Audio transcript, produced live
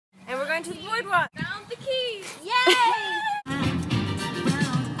going to the boardwalk. Found the keys. Yay!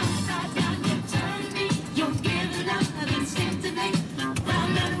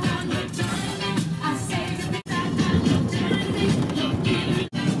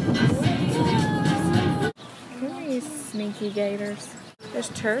 These sneaky gators. There's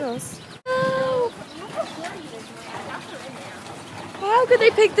turtles. Oh. How could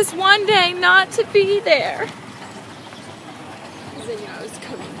they pick this one day not to be there? Because they knew I was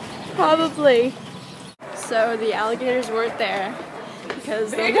coming. Probably. So the alligators weren't there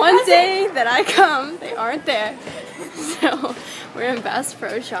because the one day that I come, they aren't there. So we're in Bass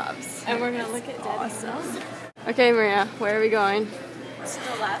Pro Shops. And we're gonna look at dead animals. Okay, Maria, where are we going? To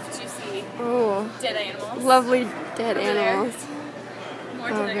the left, you see dead animals. Lovely dead animals. More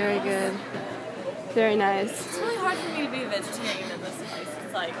dead very animals. good. Very nice. It's really hard for me to be a vegetarian in this place.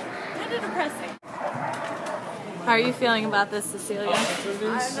 It's like kind of depressing. How are you feeling about this, Cecilia?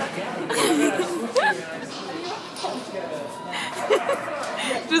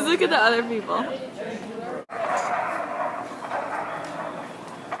 Just look at the other people.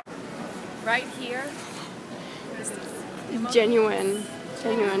 Right here. Genuine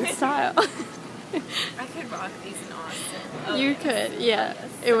style. I could rock these in Austin. Oh, You could, yeah.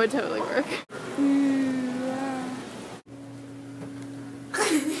 It would totally work.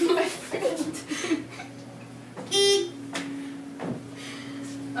 My friend.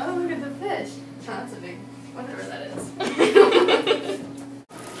 Oh, look at the fish. Oh, that's a big, whatever that is. I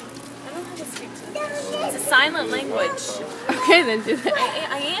don't know how to speak to them. It's a silent language. Okay, then do that.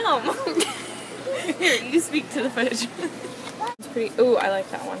 I am. Here, you speak to the fish. It's pretty. Ooh, I like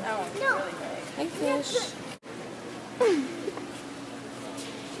that one. That one's really big. Hi, fish.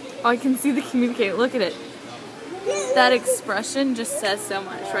 Oh, I can see the communicator. Look at it. That expression just says so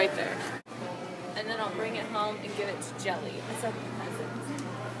much right there. And then I'll bring it home and give it to Jelly. It's like a present.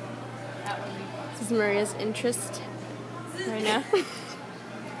 That would be fun. This is Maria's interest right now.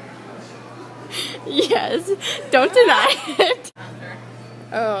 Yes, don't deny it.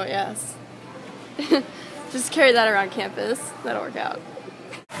 Oh, yes. Just carry that around campus. That'll work out.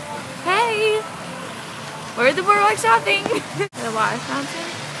 Hey! We're at the boardwalk shopping! The water fountain.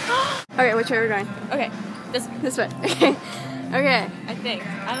 Okay, which way are we going? Okay, this way. Okay. Okay. I think.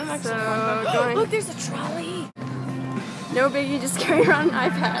 I don't actually So, know. going. Look, there's a trolley! No biggie, just carry around an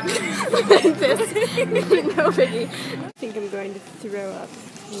iPad. Like this. No biggie. I think I'm going to throw up.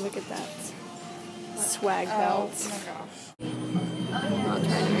 Look at that. Swag belt. Oh my gosh. I'll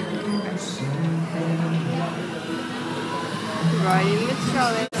try to make it. Riding the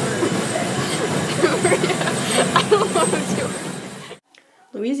trolley. I don't know what to do.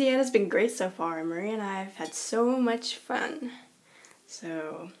 Louisiana's been great so far, and Maria and I have had so much fun.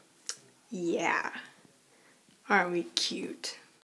 So, yeah. Aren't we cute?